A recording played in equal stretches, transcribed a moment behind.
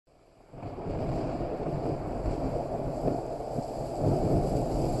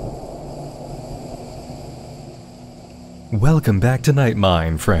Welcome back to Night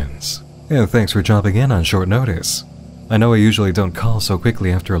Mine, friends, and thanks for jumping in on short notice. I know I usually don't call so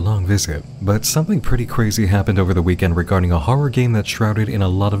quickly after a long visit, but something pretty crazy happened over the weekend regarding a horror game that's shrouded in a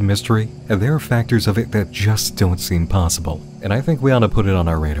lot of mystery, and there are factors of it that just don't seem possible. And I think we ought to put it on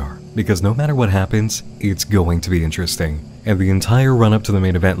our radar, because no matter what happens, it's going to be interesting. And the entire run-up to the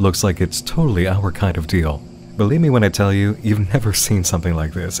main event looks like it's totally our kind of deal. Believe me when I tell you, you've never seen something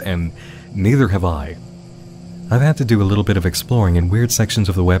like this, and neither have I. I've had to do a little bit of exploring in weird sections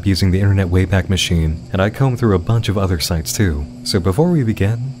of the web using the Internet Wayback Machine, and I combed through a bunch of other sites too. So before we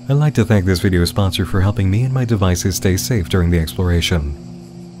begin, I'd like to thank this video sponsor for helping me and my devices stay safe during the exploration.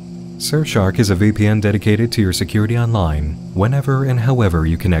 Surfshark is a VPN dedicated to your security online, whenever and however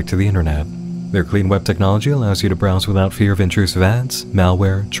you connect to the internet. Their clean web technology allows you to browse without fear of intrusive ads,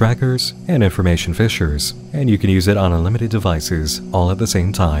 malware, trackers, and information fishers, and you can use it on unlimited devices, all at the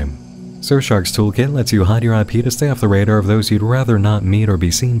same time. Surfshark's toolkit lets you hide your IP to stay off the radar of those you'd rather not meet or be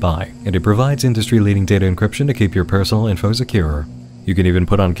seen by, and it provides industry-leading data encryption to keep your personal info secure. You can even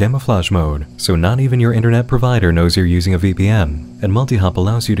put on camouflage mode, so not even your internet provider knows you're using a VPN, and multi-hop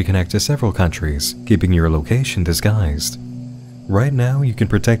allows you to connect to several countries, keeping your location disguised. Right now, you can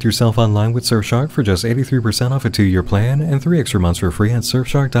protect yourself online with Surfshark for just 83% off a 2-year plan and 3 extra months for free at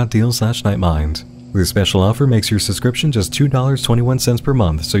surfshark.deal/nightmind. This special offer makes your subscription just $2.21 per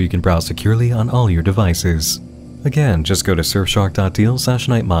month so you can browse securely on all your devices. Again, just go to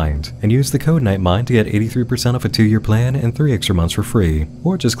surfshark.deal/nightmind and use the code nightmind to get 83% off a 2-year plan and 3 extra months for free,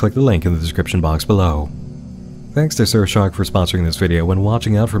 or just click the link in the description box below. Thanks to Surfshark for sponsoring this video and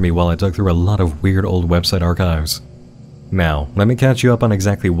watching out for me while I dug through a lot of weird old website archives. Now, let me catch you up on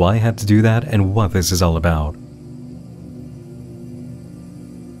exactly why I had to do that and what this is all about.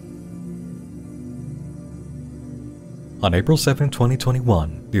 On April 7,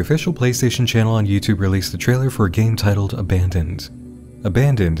 2021, the official PlayStation channel on YouTube released a trailer for a game titled Abandoned.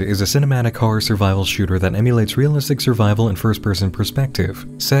 Abandoned is a cinematic horror survival shooter that emulates realistic survival in first-person perspective,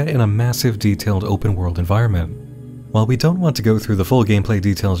 set in a massive, detailed open-world environment. While we don't want to go through the full gameplay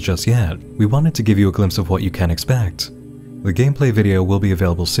details just yet, we wanted to give you a glimpse of what you can expect. The gameplay video will be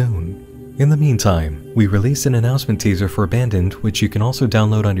available soon. In the meantime, we released an announcement teaser for Abandoned, which you can also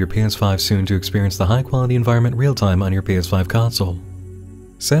download on your PS5 soon to experience the high-quality environment real-time on your PS5 console.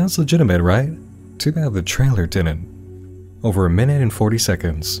 Sounds legitimate, right? Too bad the trailer didn't. Over 1 minute and 40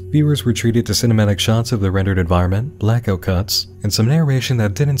 seconds, viewers were treated to cinematic shots of the rendered environment, blackout cuts, and some narration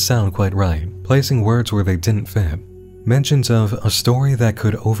that didn't sound quite right, placing words where they didn't fit. Mentions of a story that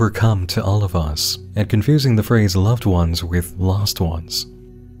could overcome to all of us, and confusing the phrase loved ones with lost ones.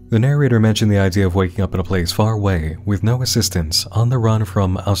 The narrator mentioned the idea of waking up in a place far away, with no assistance, on the run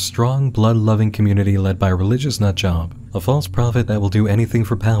from a strong, blood-loving community led by a religious nutjob, a false prophet that will do anything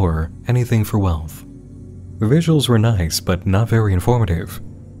for power, anything for wealth. The visuals were nice, but not very informative.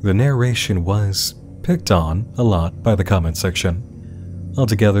 The narration was picked on a lot by the comment section.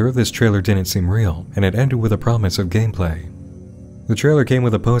 Altogether, this trailer didn't seem real, and it ended with a promise of gameplay. The trailer came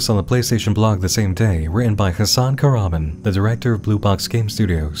with a post on the PlayStation blog the same day, written by Hassan Karaman, the director of Blue Box Game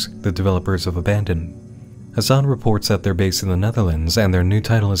Studios, the developers of Abandoned. Hassan reports that they're based in the Netherlands and their new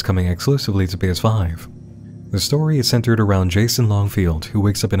title is coming exclusively to PS5. The story is centered around Jason Longfield, who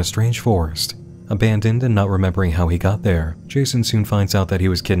wakes up in a strange forest. Abandoned and not remembering how he got there, Jason soon finds out that he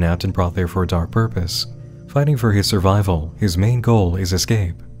was kidnapped and brought there for a dark purpose. Fighting for his survival, his main goal is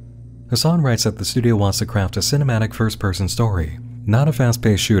escape. Hassan writes that the studio wants to craft a cinematic first-person story. Not a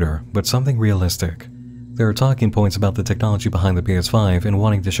fast-paced shooter, but something realistic. There are talking points about the technology behind the PS5 and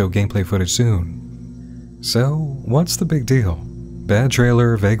wanting to show gameplay footage soon. So, what's the big deal? Bad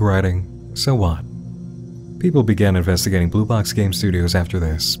trailer, vague writing, so what? People began investigating Blue Box Game Studios after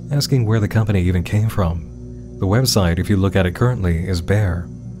this, asking where the company even came from. The website, if you look at it currently, is bare.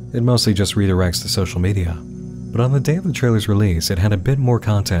 It mostly just redirects to social media. But on the day of the trailer's release, it had a bit more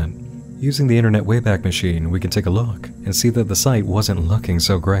content. Using the Internet Wayback Machine, we can take a look and see that the site wasn't looking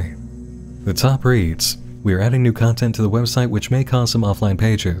so great. The top reads, "We are adding new content to the website which may cause some offline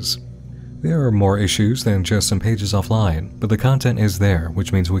pages. There are more issues than just some pages offline, but the content is there,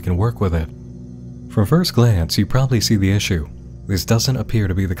 which means we can work with it." From first glance, you probably see the issue. This doesn't appear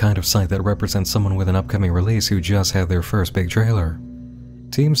to be the kind of site that represents someone with an upcoming release who just had their first big trailer.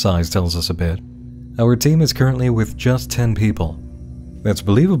 Team size tells us a bit. Our team is currently with just 10 people. That's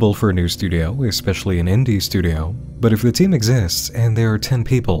believable for a new studio, especially an indie studio, but if the team exists and there are 10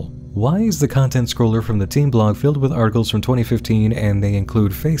 people, why is the content scroller from the team blog filled with articles from 2015 and they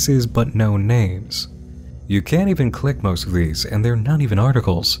include faces but no names? You can't even click most of these and they're not even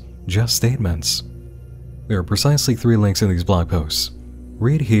articles, just statements. There are precisely 3 links in these blog posts.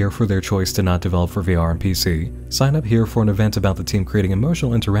 Read here for their choice to not develop for VR and PC. Sign up here for an event about the team creating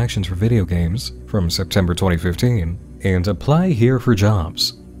emotional interactions for video games from September 2015. And apply here for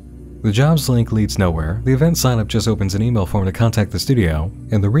jobs. The jobs link leads nowhere. The event sign-up just opens an email form to contact the studio,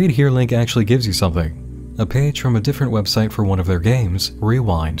 and the read here link actually gives you something. A page from a different website for one of their games,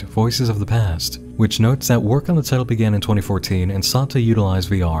 Rewind, Voices of the Past, which notes that work on the title began in 2014 and sought to utilize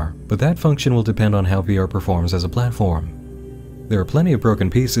VR, but that function will depend on how VR performs as a platform. There are plenty of broken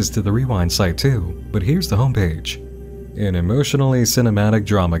pieces to the Rewind site too, but here's the homepage. An emotionally cinematic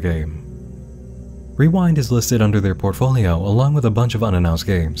drama game. Rewind is listed under their portfolio along with a bunch of unannounced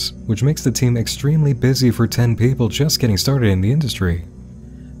games, which makes the team extremely busy for 10 people just getting started in the industry.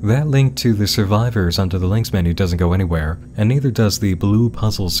 That link to the survivors under the links menu doesn't go anywhere, and neither does the Blue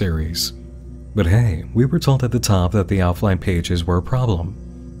Puzzle series. But hey, we were told at the top that the offline pages were a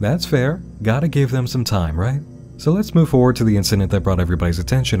problem. That's fair, gotta give them some time, right? So let's move forward to the incident that brought everybody's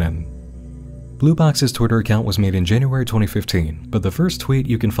attention in. Blue Box's Twitter account was made in January 2015, but the first tweet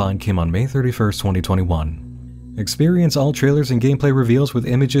you can find came on May 31st, 2021. Experience all trailers and gameplay reveals with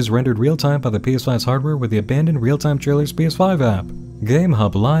images rendered real-time by the PS5's hardware with the abandoned Real-Time Trailers PS5 app. Game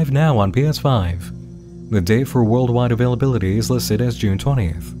Hub live now on PS5. The date for worldwide availability is listed as June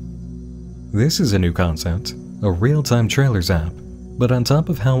 20th. This is a new concept, a real-time trailers app. But on top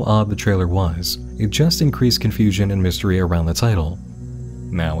of how odd the trailer was, it just increased confusion and mystery around the title.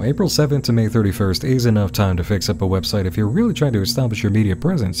 Now, April 7th to May 31st is enough time to fix up a website if you're really trying to establish your media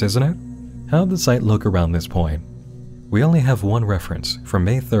presence, isn't it? How'd the site look around this point? We only have one reference, from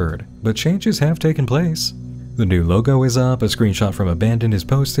May 3rd, but changes have taken place. The new logo is up, a screenshot from Abandoned is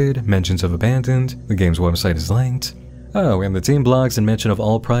posted, mentions of Abandoned, the game's website is linked. Oh, and the team blogs and mention of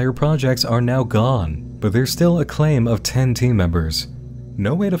all prior projects are now gone. But there's still a claim of 10 team members.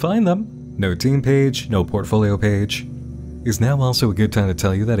 No way to find them. No team page, no portfolio page. Is now also a good time to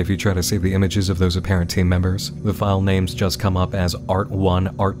tell you that if you try to save the images of those apparent team members, the file names just come up as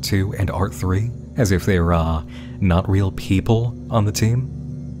Art1, Art2, and Art3, as if they're, not real people on the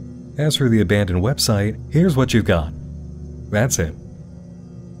team. As for the abandoned website, here's what you've got. That's it.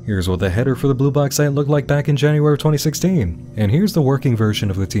 Here's what the header for the Blue Box site looked like back in January of 2016, and here's the working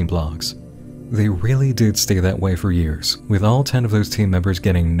version of the team blogs. They really did stay that way for years, with all 10 of those team members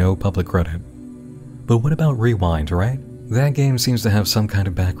getting no public credit. But what about Rewind, right? That game seems to have some kind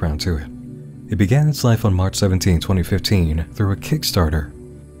of background to it. It began its life on March 17, 2015 through a Kickstarter.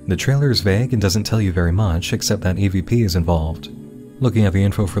 The trailer is vague and doesn't tell you very much except that EVP is involved. Looking at the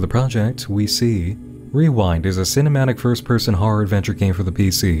info for the project, we see Rewind is a cinematic first-person horror adventure game for the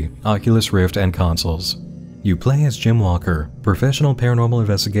PC, Oculus Rift, and consoles. You play as Jim Walker, professional paranormal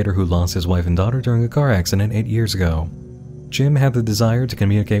investigator who lost his wife and daughter during a car accident 8 years ago. Jim had the desire to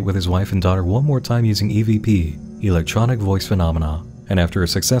communicate with his wife and daughter one more time using EVP, electronic voice phenomena, and after a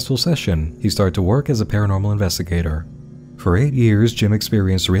successful session, he started to work as a paranormal investigator. For 8 years, Jim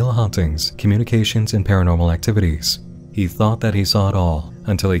experienced real hauntings, communications, and paranormal activities. He thought that he saw it all,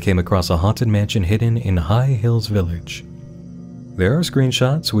 until he came across a haunted mansion hidden in High Hills Village. There are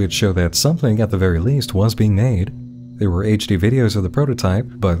screenshots which show that something at the very least was being made. There were HD videos of the prototype,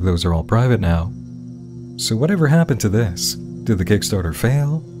 but those are all private now. So whatever happened to this? Did the Kickstarter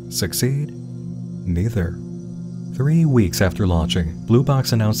fail? Succeed? Neither. 3 weeks after launching, Blue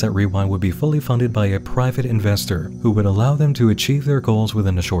Box announced that Rewind would be fully funded by a private investor who would allow them to achieve their goals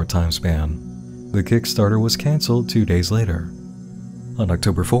within a short time span. The Kickstarter was cancelled 2 days later. On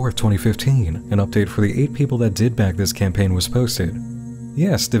October 4th, 2015, an update for the 8 people that did back this campaign was posted.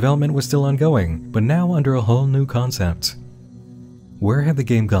 Yes, development was still ongoing, but now under a whole new concept. Where had the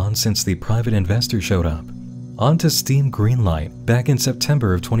game gone since the private investor showed up? On to Steam Greenlight back in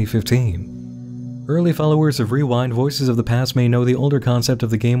September of 2015. Early followers of Rewind Voices of the Past may know the older concept of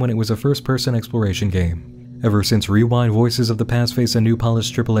the game when it was a first-person exploration game. Ever since Rewind Voices of the Past faced a new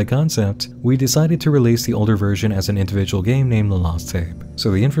polished AAA concept, we decided to release the older version as an individual game named The Lost Tape,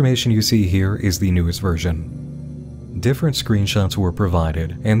 so the information you see here is the newest version. Different screenshots were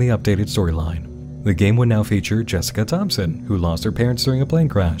provided, and the updated storyline. The game would now feature Jessica Thompson, who lost her parents during a plane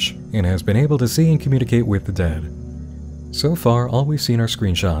crash, and has been able to see and communicate with the dead. So far, all we've seen are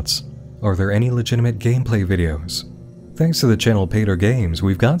screenshots. Are there any legitimate gameplay videos? Thanks to the channel Pater Games,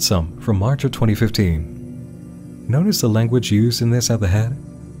 we've got some from March of 2015. Notice the language used in this at the head?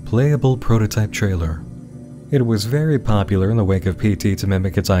 Playable prototype trailer. It was very popular in the wake of PT to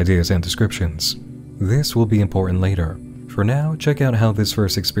mimic its ideas and descriptions. This will be important later. For now, check out how this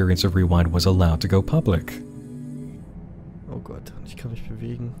first experience of Rewind was allowed to go public. Oh Gott, ich kann mich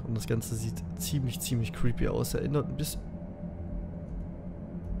bewegen und das Ganze sieht ziemlich creepy aus. Erinnert ein bisschen...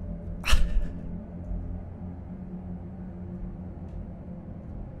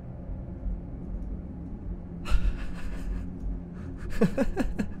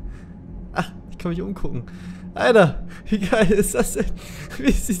 Ah, ich kann mich umgucken. Alter, wie geil ist das denn?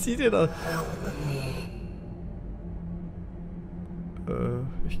 Wie sieht ihr das?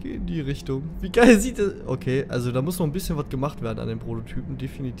 Ich gehe in die Richtung. Wie geil sieht das? Okay, also da muss noch ein bisschen was gemacht werden an den Prototypen,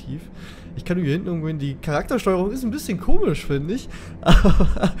 definitiv. Ich kann hier hinten irgendwo in die Charaktersteuerung ist ein bisschen komisch, finde ich.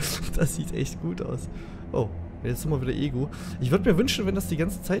 Aber das sieht echt gut aus. Oh, jetzt sind wir wieder Ego. Ich würde mir wünschen, wenn das die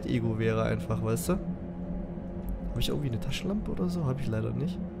ganze Zeit Ego wäre einfach, weißt du? Habe ich irgendwie eine Taschenlampe oder so? Habe ich leider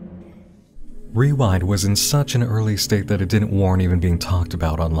nicht. Rewind was in such an early state that it didn't warrant even being talked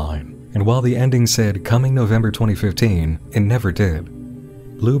about online. And while the ending said coming November 2015, it never did.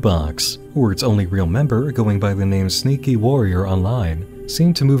 Blue Box, or its only real member going by the name Sneaky Warrior online,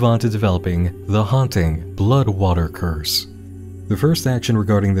 seemed to move on to developing The Haunting Bloodwater Curse. The first action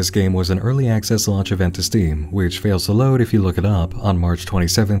regarding this game was an early access launch event to Steam, which fails to load if you look it up, on March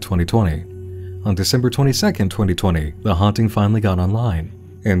 27, 2020. On December 22, 2020, The Haunting finally got online.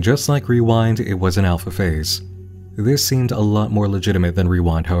 And just like Rewind, it was an alpha phase. This seemed a lot more legitimate than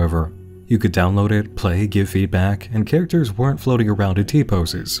Rewind, however. You could download it, play, give feedback, and characters weren't floating around in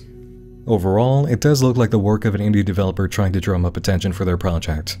T-poses. Overall, it does look like the work of an indie developer trying to drum up attention for their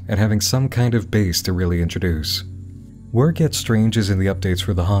project, and having some kind of base to really introduce. Where it gets strange is in the updates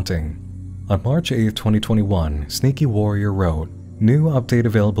for The Haunting. On March 8, 2021, Sneaky Warrior wrote, "New update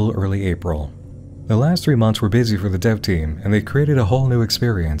available early April." The last 3 months were busy for the dev team, and they created a whole new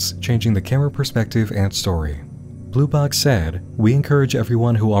experience, changing the camera perspective and story. Bluebox said, "We encourage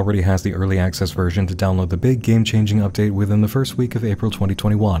everyone who already has the early access version to download the big game-changing update within the first week of April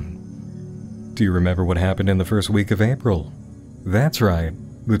 2021. Do you remember what happened in the first week of April? That's right.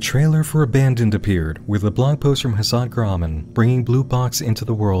 The trailer for Abandoned appeared, with a blog post from Hassan Karaman bringing Bluebox into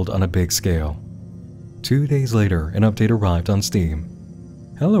the world on a big scale. 2 days later, an update arrived on Steam.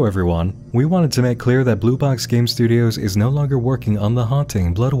 Hello everyone, we wanted to make clear that Bluebox Game Studios is no longer working on The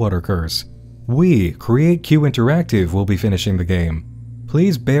Haunting Bloodwater Curse. We, Create Q Interactive, will be finishing the game.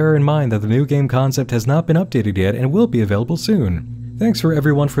 Please bear in mind that the new game concept has not been updated yet and will be available soon. Thanks for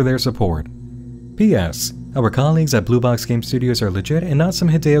everyone for their support. P.S. Our colleagues at Bluebox Game Studios are legit and not some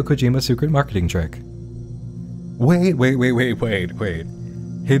Hideo Kojima secret marketing trick." Wait. Hideo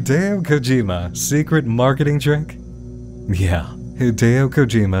Kojima secret marketing trick? Yeah, Hideo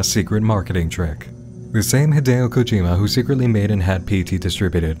Kojima secret marketing trick. The same Hideo Kojima who secretly made and had PT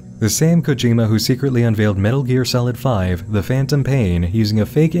distributed. The same Kojima who secretly unveiled Metal Gear Solid 5, The Phantom Pain, using a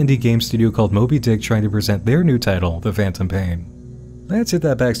fake indie game studio called Moby Dick trying to present their new title, The Phantom Pain. Let's hit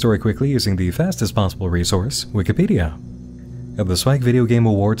that backstory quickly using the fastest possible resource, Wikipedia. At the Spike Video Game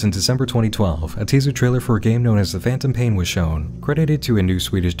Awards in December 2012, a teaser trailer for a game known as The Phantom Pain was shown, credited to a new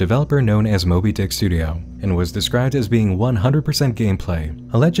Swedish developer known as Moby Dick Studio, and was described as being 100% gameplay,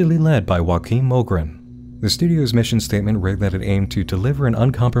 allegedly led by Joakim Mogren. The studio's mission statement read that it aimed to deliver an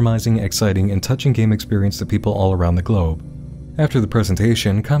uncompromising, exciting, and touching game experience to people all around the globe. After the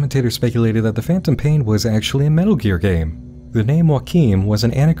presentation, commentators speculated that The Phantom Pain was actually a Metal Gear game. The name Joakim was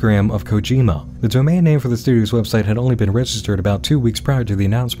an anagram of Kojima. The domain name for the studio's website had only been registered about 2 weeks prior to the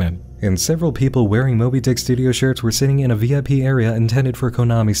announcement, and several people wearing Moby Dick Studio shirts were sitting in a VIP area intended for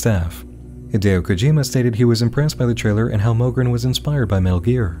Konami staff. Hideo Kojima stated he was impressed by the trailer and how Mogren was inspired by Metal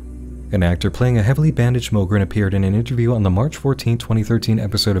Gear. An actor playing a heavily bandaged Mogren appeared in an interview on the March 14, 2013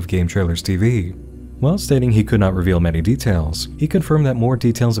 episode of Game Trailers TV. While stating he could not reveal many details, he confirmed that more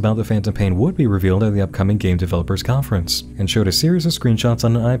details about The Phantom Pain would be revealed at the upcoming Game Developers Conference, and showed a series of screenshots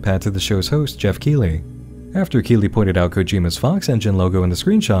on an iPad to the show's host, Jeff Keighley. After Keighley pointed out Kojima's Fox Engine logo in the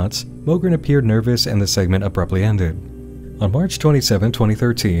screenshots, Mogren appeared nervous and the segment abruptly ended. On March 27,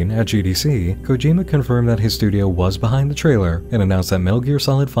 2013, at GDC, Kojima confirmed that his studio was behind the trailer and announced that Metal Gear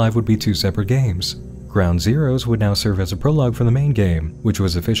Solid 5 would be 2 separate games. Ground Zeroes would now serve as a prologue for the main game, which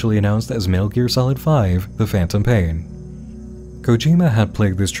was officially announced as Metal Gear Solid 5: The Phantom Pain. Kojima had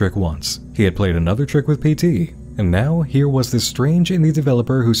played this trick once. He had played another trick with PT, and now here was this strange indie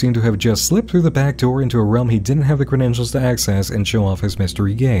developer who seemed to have just slipped through the back door into a realm he didn't have the credentials to access and show off his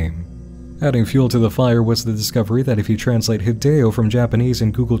mystery game. Adding fuel to the fire was the discovery that if you translate Hideo from Japanese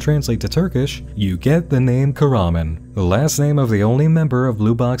and Google Translate to Turkish, you get the name Karaman, the last name of the only member of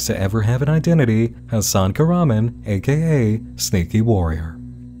Bluebox to ever have an identity, Hassan Karaman, aka Sneaky Warrior.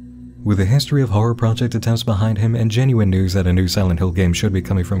 With a history of horror project attempts behind him and genuine news that a new Silent Hill game should be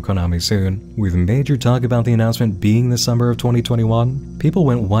coming from Konami soon, with major talk about the announcement being the summer of 2021, people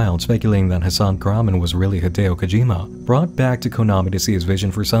went wild speculating that Hassan Karaman was really Hideo Kojima, brought back to Konami to see his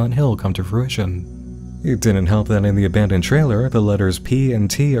vision for Silent Hill come to fruition. It didn't help that in the abandoned trailer, the letters P and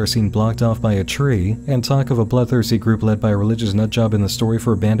T are seen blocked off by a tree, and talk of a bloodthirsty group led by a religious nutjob in the story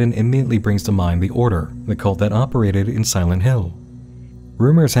for Abandoned immediately brings to mind The Order, the cult that operated in Silent Hill.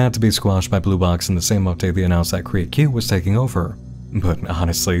 Rumors had to be squashed by Blue Box in the same update they announced that Create Q was taking over. But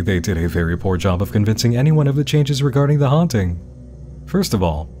honestly, they did a very poor job of convincing anyone of the changes regarding the haunting. First of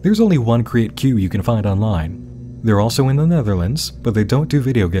all, there's only one Create Q you can find online. They're also in the Netherlands, but they don't do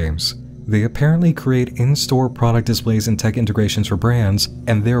video games. They apparently create in-store product displays and tech integrations for brands,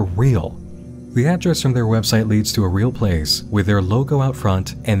 and they're real. The address from their website leads to a real place, with their logo out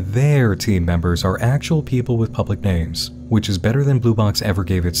front, and their team members are actual people with public names, which is better than Blue Box ever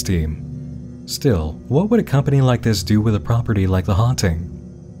gave its team. Still, what would a company like this do with a property like The Haunting?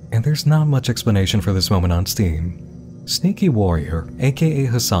 And there's not much explanation for this moment on Steam. Sneaky Warrior, aka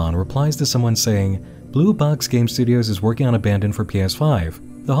Hassan, replies to someone saying, Blue Box Game Studios is working on Abandon for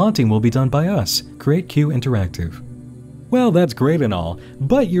PS5. The Haunting will be done by us, Create Q Interactive. Well, that's great and all,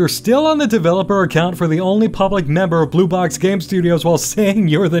 but you're still on the developer account for the only public member of Blue Box Game Studios while saying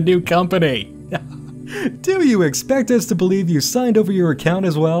you're the new company. Do you expect us to believe you signed over your account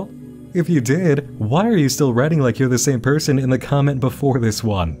as well? If you did, why are you still writing like you're the same person in the comment before this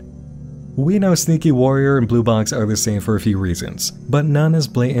one? We know Sneaky Warrior and Blue Box are the same for a few reasons, but none as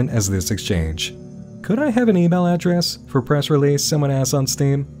blatant as this exchange. Could I have an email address for press release, someone asks on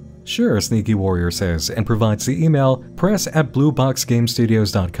Steam? Sure, Sneaky Warrior says, and provides the email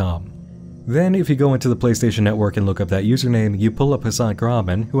press@blueboxgamestudios.com. Then if you go into the PlayStation Network and look up that username, you pull up Hassan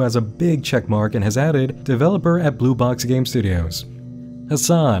Grauman, who has a big check mark and has added developer@blueboxgamestudios.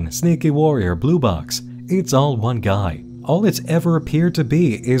 Hassan, Sneaky Warrior, Blue Box, it's all one guy. All it's ever appeared to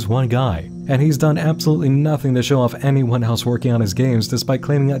be is one guy, and he's done absolutely nothing to show off anyone else working on his games despite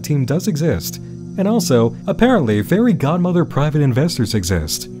claiming that team does exist. And also, apparently, fairy godmother private investors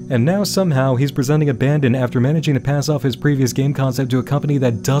exist. And now somehow he's presenting Abandon after managing to pass off his previous game concept to a company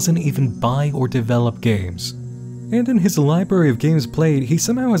that doesn't even buy or develop games. And in his library of games played, he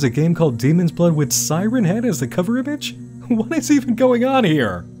somehow has a game called Demon's Blood with Siren Head as the cover image? What is even going on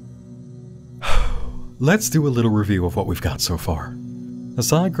here? Let's do a little review of what we've got so far.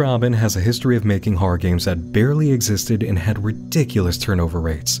 Hassan Grauman has a history of making horror games that barely existed and had ridiculous turnover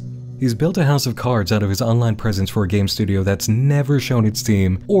rates. He's built a house of cards out of his online presence for a game studio that's never shown its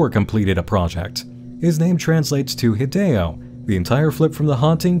team or completed a project. His name translates to Hideo. The entire flip from The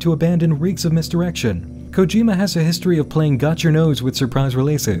Haunting to Abandon reeks of misdirection. Kojima has a history of playing got your nose with surprise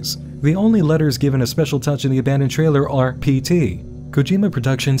releases. The only letters given a special touch in the Abandon trailer are PT. Kojima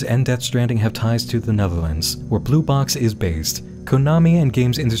Productions and Death Stranding have ties to the Netherlands, where Blue Box is based. Konami and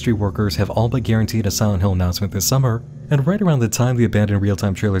games industry workers have all but guaranteed a Silent Hill announcement this summer, and right around the time the Abandon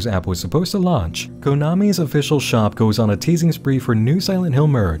Real-Time Trailers app was supposed to launch, Konami's official shop goes on a teasing spree for new Silent Hill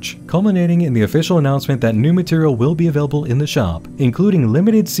merch, culminating in the official announcement that new material will be available in the shop, including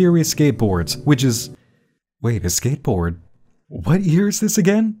limited series skateboards, which is... Wait, a skateboard? What year is this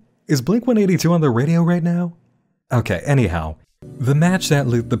again? Is Blink-182 on the radio right now? Okay, anyhow. The match that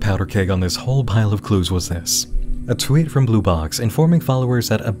lit the powder keg on this whole pile of clues was this. A tweet from Blue Box informing followers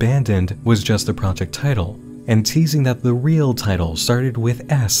that Abandoned was just the project title, and teasing that the real title started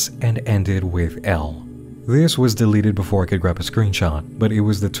with S and ended with L. This was deleted before I could grab a screenshot, but it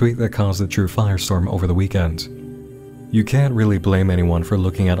was the tweet that caused the true firestorm over the weekend. You can't really blame anyone for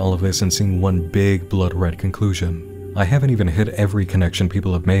looking at all of this and seeing one big blood-red conclusion. I haven't even hit every connection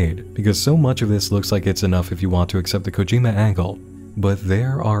people have made, because so much of this looks like it's enough if you want to accept the Kojima angle, but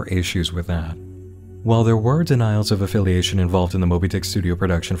there are issues with that. While there were denials of affiliation involved in the Moby Dick studio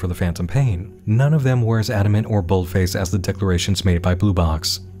production for The Phantom Pain, none of them were as adamant or bold-faced as the declarations made by Blue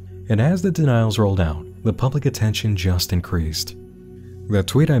Box. And as the denials rolled out, the public attention just increased. That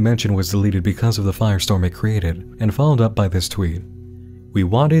tweet I mentioned was deleted because of the firestorm it created, and followed up by this tweet. We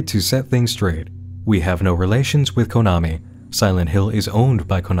wanted to set things straight. We have no relations with Konami. Silent Hill is owned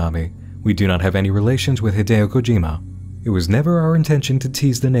by Konami. We do not have any relations with Hideo Kojima. It was never our intention to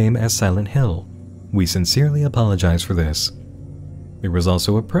tease the name as Silent Hill. We sincerely apologize for this. There was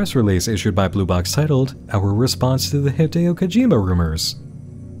also a press release issued by Blue Box titled, Our Response to the Hideo Kojima Rumors.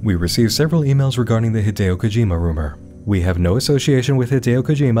 We received several emails regarding the Hideo Kojima rumor. We have no association with Hideo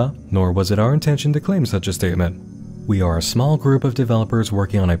Kojima, nor was it our intention to claim such a statement. We are a small group of developers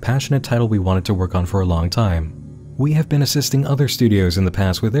working on a passionate title we wanted to work on for a long time. We have been assisting other studios in the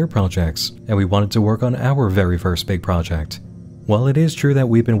past with their projects, and we wanted to work on our very first big project. While it is true that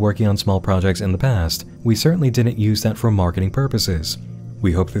we've been working on small projects in the past, we certainly didn't use that for marketing purposes.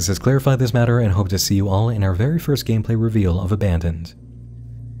 We hope this has clarified this matter and hope to see you all in our very first gameplay reveal of Abandoned.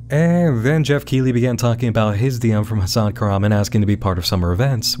 And then Jeff Keighley began talking about his DM from Hassan Grauman asking to be part of summer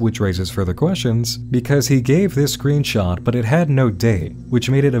events, which raises further questions, because he gave this screenshot but it had no date, which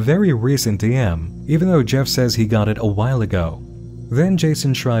made it a very recent DM, even though Jeff says he got it a while ago. Then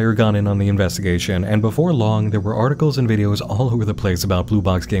Jason Schreier got in on the investigation, and before long there were articles and videos all over the place about Blue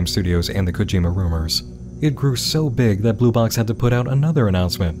Box Game Studios and the Kojima rumors. It grew so big that Blue Box had to put out another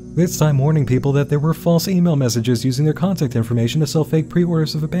announcement, this time warning people that there were false email messages using their contact information to sell fake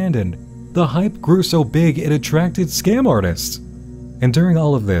pre-orders of Abandoned. The hype grew so big it attracted scam artists. And during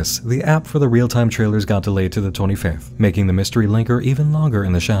all of this, the app for the real-time trailers got delayed to the 25th, making the mystery linger even longer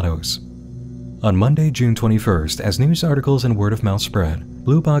in the shadows. On Monday, June 21st, as news articles and word of mouth spread,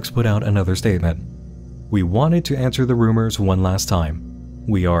 Blue Box put out another statement. We wanted to answer the rumors one last time.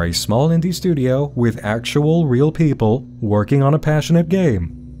 We are a small indie studio with actual real people working on a passionate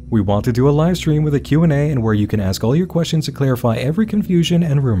game. We want to do a live stream with a Q&A and where you can ask all your questions to clarify every confusion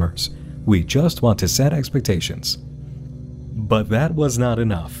and rumors. We just want to set expectations. But that was not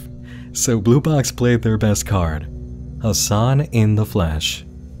enough. So Blue Box played their best card. Hassan in the flesh.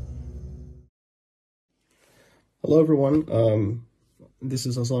 Hello everyone, this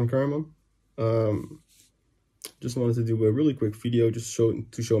is Hassan Karma. Just wanted to do a really quick video just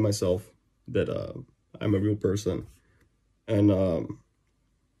to show myself that I'm a real person. And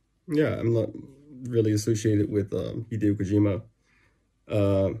yeah, I'm not really associated with Hideo Kojima.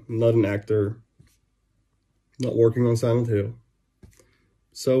 Not an actor, not working on Silent Hill.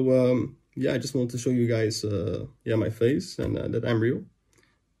 So yeah, I just wanted to show you guys my face and that I'm real.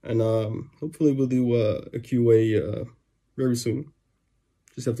 And hopefully we'll do a QA very soon.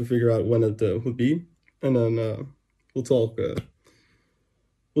 Just have to figure out when it would be, and then we'll talk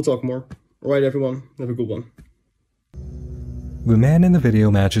more. All right, everyone, have a good one. The man in the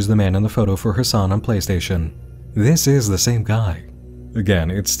video matches the man in the photo for Hassan on PlayStation. This is the same guy. Again,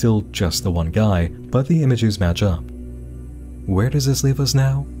 it's still just the one guy, but the images match up. Where does this leave us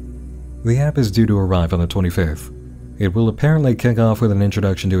now? The app is due to arrive on the 25th. It will apparently kick off with an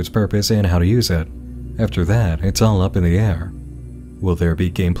introduction to its purpose and how to use it. After that, it's all up in the air. Will there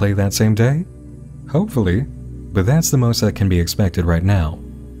be gameplay that same day? Hopefully, but that's the most that can be expected right now.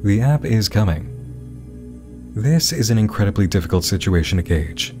 The app is coming. This is an incredibly difficult situation to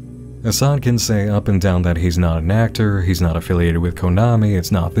gauge. Hassan can say up and down that he's not an actor, he's not affiliated with Konami,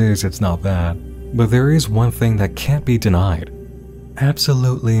 it's not this, it's not that. But there is one thing that can't be denied.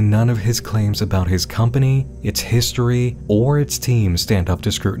 Absolutely none of his claims about his company, its history, or its team stand up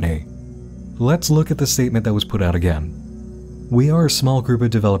to scrutiny. Let's look at the statement that was put out again. We are a small group of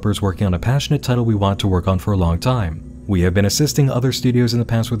developers working on a passionate title we want to work on for a long time. We have been assisting other studios in the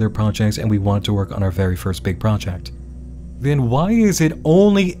past with their projects and we want to work on our very first big project. Then why is it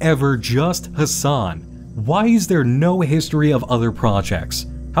only ever just Hassan? Why is there no history of other projects?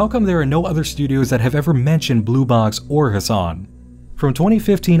 How come there are no other studios that have ever mentioned Blue Box or Hassan? From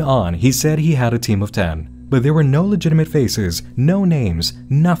 2015 on, he said he had a team of 10, but there were no legitimate faces, no names,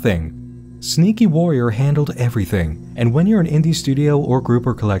 nothing. Sneaky Warrior handled everything, and when you're an indie studio or group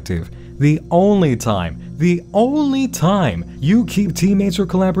or collective, the only time you keep teammates or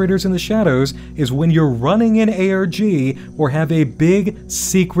collaborators in the shadows is when you're running an ARG or have a big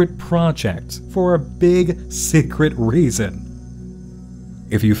secret project for a big secret reason.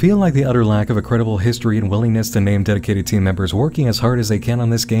 If you feel like the utter lack of a credible history and willingness to name dedicated team members working as hard as they can on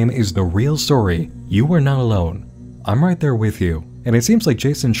this game is the real story, you are not alone. I'm right there with you, and it seems like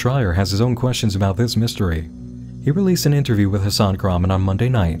Jason Schreier has his own questions about this mystery. He released an interview with Hassan Karaman on Monday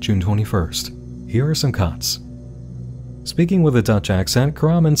night, June 21st. Here are some cuts. Speaking with a Dutch accent,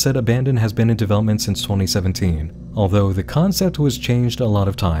 Karaman said Abandon has been in development since 2017, although the concept was changed a lot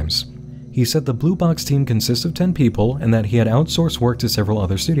of times. He said the Blue Box team consists of 10 people and that he had outsourced work to several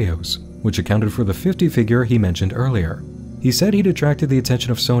other studios, which accounted for the 50 figure he mentioned earlier. He said he'd attracted the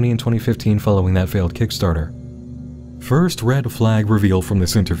attention of Sony in 2015 following that failed Kickstarter. First red flag reveal from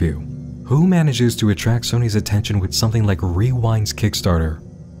this interview. Who manages to attract Sony's attention with something like Rewind's Kickstarter?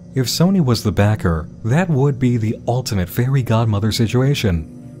 If Sony was the backer, that would be the ultimate fairy godmother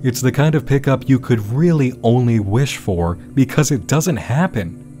situation. It's the kind of pickup you could really only wish for because it doesn't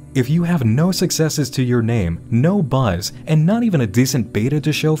happen. If you have no successes to your name, no buzz, and not even a decent beta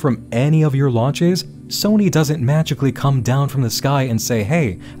to show from any of your launches, Sony doesn't magically come down from the sky and say,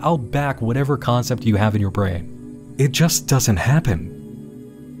 hey, I'll back whatever concept you have in your brain. It just doesn't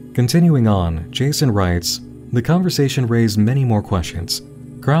happen. Continuing on, Jason writes, the conversation raised many more questions.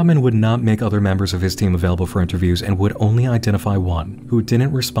 Karaman would not make other members of his team available for interviews and would only identify one, who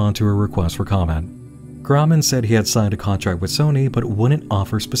didn't respond to a request for comment. Karaman said he had signed a contract with Sony but wouldn't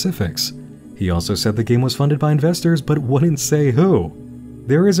offer specifics. He also said the game was funded by investors but wouldn't say who.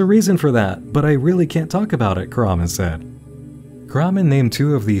 There is a reason for that, but I really can't talk about it, Karaman said. Karaman named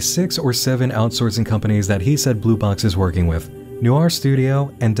 2 of the 6 or 7 outsourcing companies that he said Blue Box is working with, Noir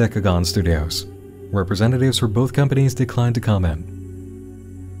Studio and Decagon Studios. Representatives for both companies declined to comment.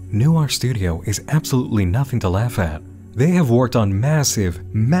 Newer Studio is absolutely nothing to laugh at. They have worked on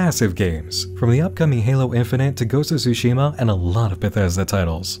massive games, from the upcoming Halo Infinite to Ghost of Tsushima and a lot of Bethesda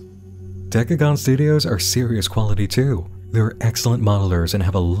titles. Decagon Studios are serious quality too. They're excellent modelers and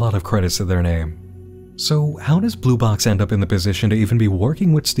have a lot of credits to their name. So how does Blue Box end up in the position to even be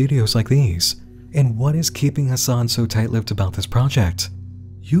working with studios like these? And what is keeping Hassan so tight-lipped about this project?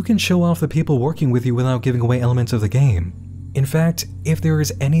 You can show off the people working with you without giving away elements of the game. In fact, if there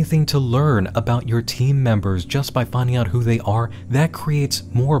is anything to learn about your team members just by finding out who they are, that creates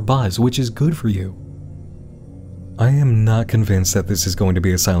more buzz, which is good for you. I am not convinced that this is going to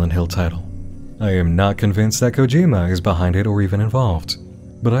be a Silent Hill title. I am not convinced that Kojima is behind it or even involved.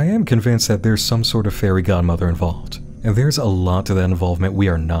 But I am convinced that there's some sort of fairy godmother involved. And there's a lot to that involvement we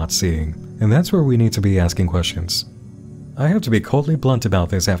are not seeing. And that's where we need to be asking questions. I have to be coldly blunt about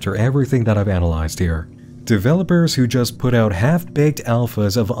this after everything that I've analyzed here. Developers who just put out half-baked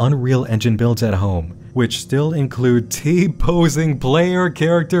alphas of Unreal Engine builds at home, which still include T-posing player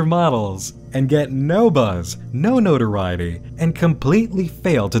character models, and get no buzz, no notoriety, and completely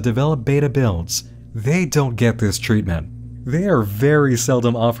fail to develop beta builds, they don't get this treatment. They are very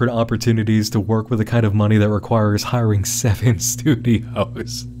seldom offered opportunities to work with the kind of money that requires hiring 7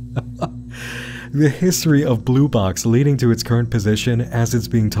 studios. The history of Blue Box leading to its current position, as it's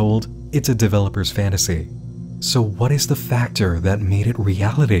being told, it's a developer's fantasy. So what is the factor that made it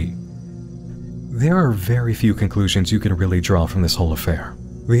reality? There are very few conclusions you can really draw from this whole affair.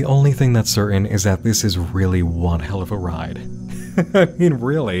 The only thing that's certain is that this is really one hell of a ride. I mean,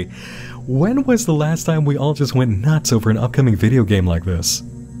 really, when was the last time we all just went nuts over an upcoming video game like this?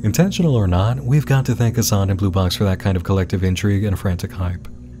 Intentional or not, we've got to thank Hassan and Blue Box for that kind of collective intrigue and frantic hype.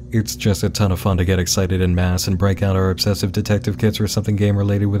 It's just a ton of fun to get excited en masse and break out our obsessive detective kits or something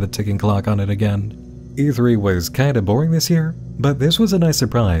game-related with a ticking clock on it again. E3 was kinda boring this year, but this was a nice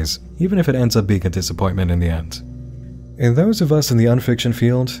surprise, even if it ends up being a disappointment in the end. In those of us in the unfiction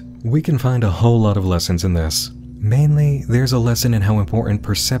field, we can find a whole lot of lessons in this. Mainly, there's a lesson in how important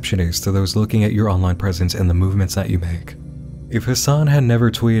perception is to those looking at your online presence and the movements that you make. If Hassan had never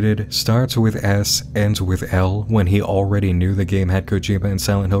tweeted, starts with S, ends with L, when he already knew the game had Kojima and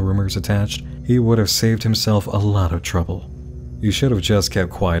Silent Hill rumors attached, he would have saved himself a lot of trouble. He should have just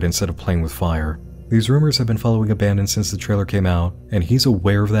kept quiet instead of playing with fire. These rumors have been following Abandon since the trailer came out, and he's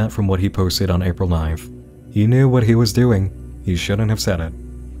aware of that from what he posted on April 9th. He knew what he was doing. He shouldn't have said it.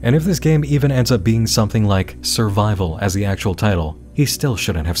 And if this game even ends up being something like Survival as the actual title, he still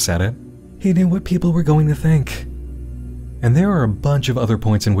shouldn't have said it. He knew what people were going to think. And there are a bunch of other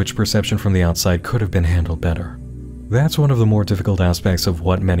points in which perception from the outside could have been handled better. That's one of the more difficult aspects of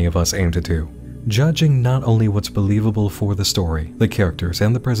what many of us aim to do. Judging not only what's believable for the story, the characters,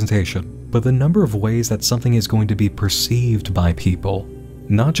 and the presentation, but the number of ways that something is going to be perceived by people.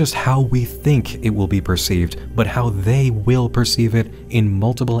 Not just how we think it will be perceived, but how they will perceive it in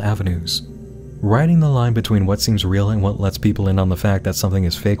multiple avenues. Riding the line between what seems real and what lets people in on the fact that something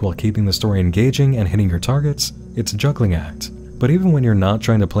is fake while keeping the story engaging and hitting your targets, it's a juggling act. But even when you're not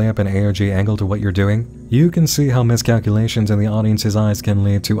trying to play up an ARG angle to what you're doing, you can see how miscalculations in the audience's eyes can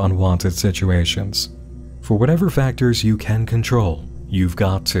lead to unwanted situations. For whatever factors you can control, you've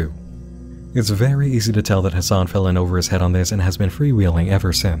got to. It's very easy to tell that Hassan fell in over his head on this and has been freewheeling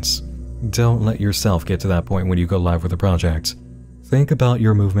ever since. Don't let yourself get to that point when you go live with a project. Think about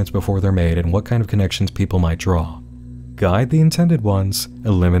your movements before they're made and what kind of connections people might draw. Guide the intended ones,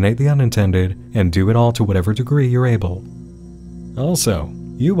 eliminate the unintended, and do it all to whatever degree you're able. Also,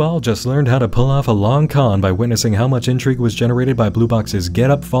 you all just learned how to pull off a long con by witnessing how much intrigue was generated by Blue Box's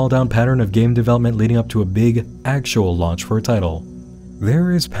get-up, fall-down pattern of game development leading up to a big, actual launch for a title.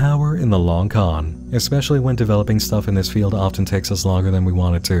 There is power in the long con, especially when developing stuff in this field often takes us longer than we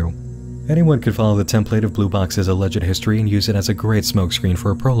want it to. Anyone could follow the template of Blue Box's alleged history and use it as a great smokescreen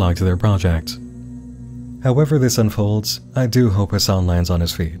for a prologue to their project. However this unfolds, I do hope Hassan lands on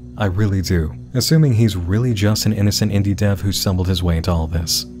his feet. I really do, assuming he's really just an innocent indie dev who stumbled his way into all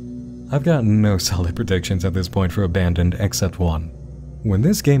this. I've got no solid predictions at this point for Abandoned except one. When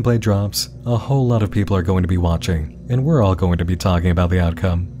this gameplay drops, a whole lot of people are going to be watching, and we're all going to be talking about the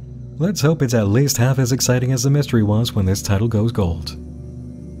outcome. Let's hope it's at least half as exciting as the mystery was when this title goes gold.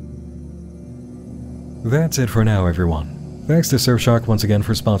 That's it for now, everyone. Thanks to Surfshark once again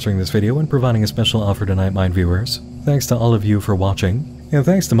for sponsoring this video and providing a special offer to Nightmind viewers. Thanks to all of you for watching, and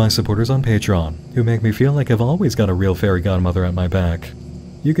thanks to my supporters on Patreon, who make me feel like I've always got a real fairy godmother at my back.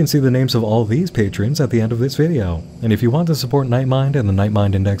 You can see the names of all these patrons at the end of this video, and if you want to support Nightmind and the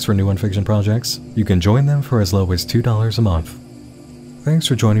Nightmind Index for new unfiction projects, you can join them for as low as $2 a month. Thanks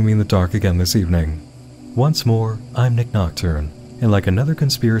for joining me in the dark again this evening. Once more, I'm Nick Nocturne, And like another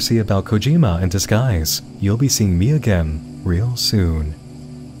conspiracy about Kojima in disguise, you'll be seeing me again real soon.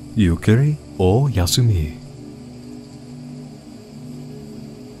 Yukiri o Yasumi.